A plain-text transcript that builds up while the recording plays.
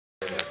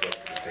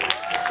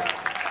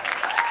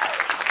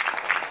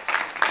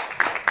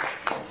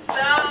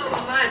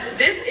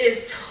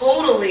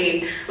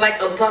totally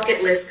like a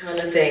bucket list kind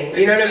of thing.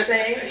 You know what I'm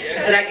saying?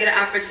 That I get an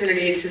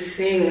opportunity to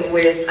sing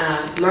with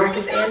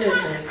Marcus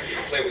Anderson.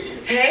 Play with you.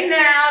 Hey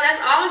now,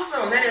 that's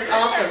awesome. That is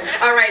awesome.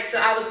 All right, so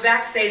I was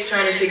backstage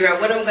trying to figure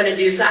out what I'm going to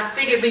do. So I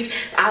figured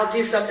I'll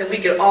do something we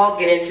could all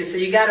get into. So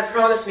you got to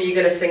promise me you're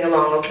going to sing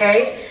along,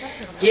 okay?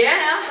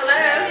 Yeah,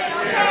 hello.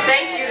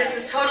 Thank you. This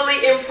is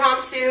totally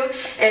impromptu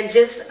and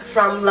just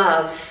from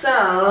love.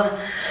 So,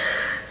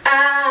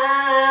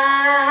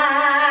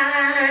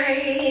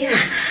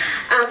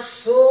 I'm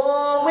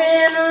so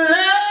in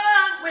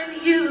love with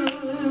you.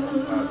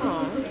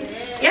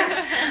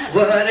 Yeah.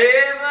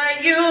 Whatever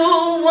you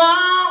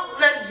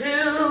wanna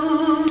do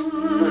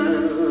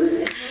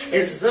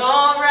is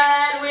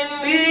alright with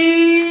me.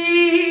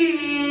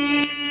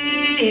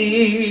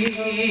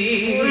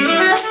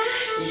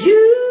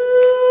 You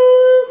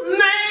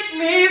make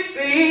me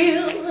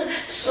feel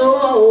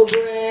so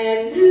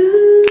brand new.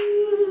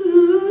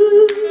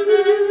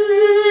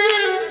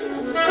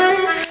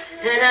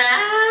 And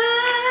I'll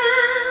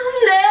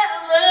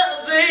never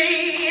be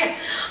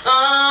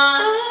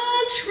untrue.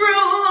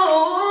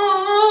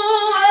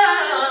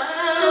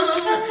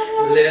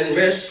 Let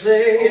me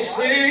say,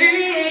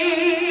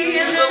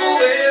 oh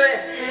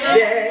baby,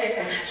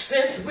 yeah,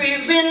 since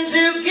we've been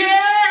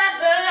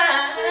together,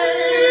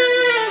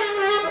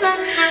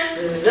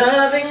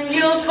 loving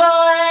you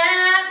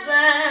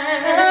forever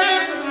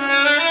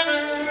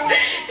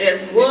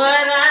is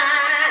what I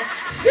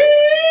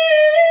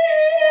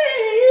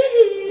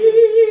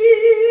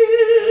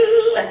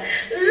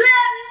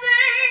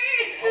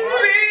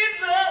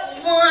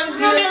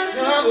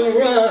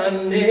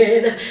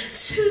running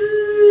to,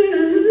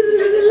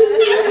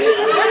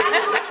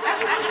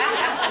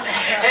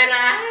 and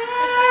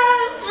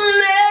I'll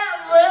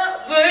never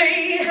be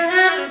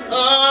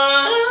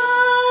untrue.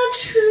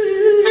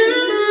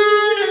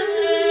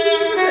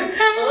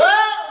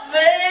 Oh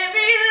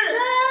baby,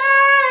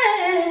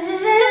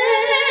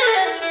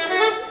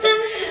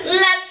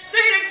 let's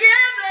stay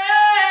together,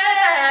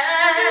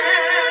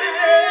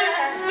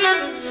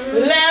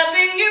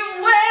 loving you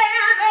well.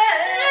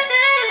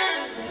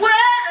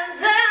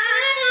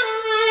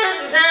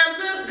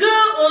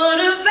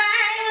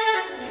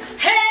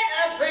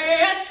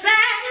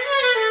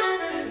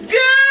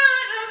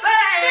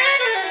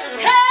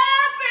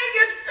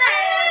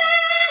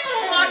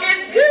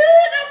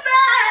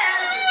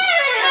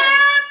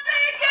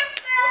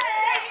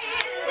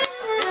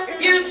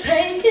 You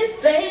take it,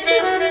 baby.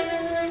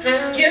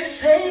 You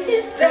take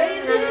it,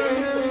 baby.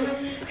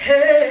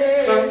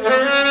 Hey.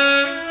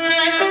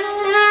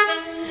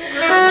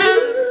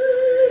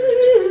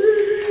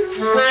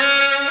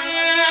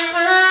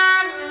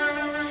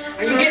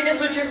 Are you getting this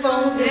with your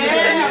phone? This is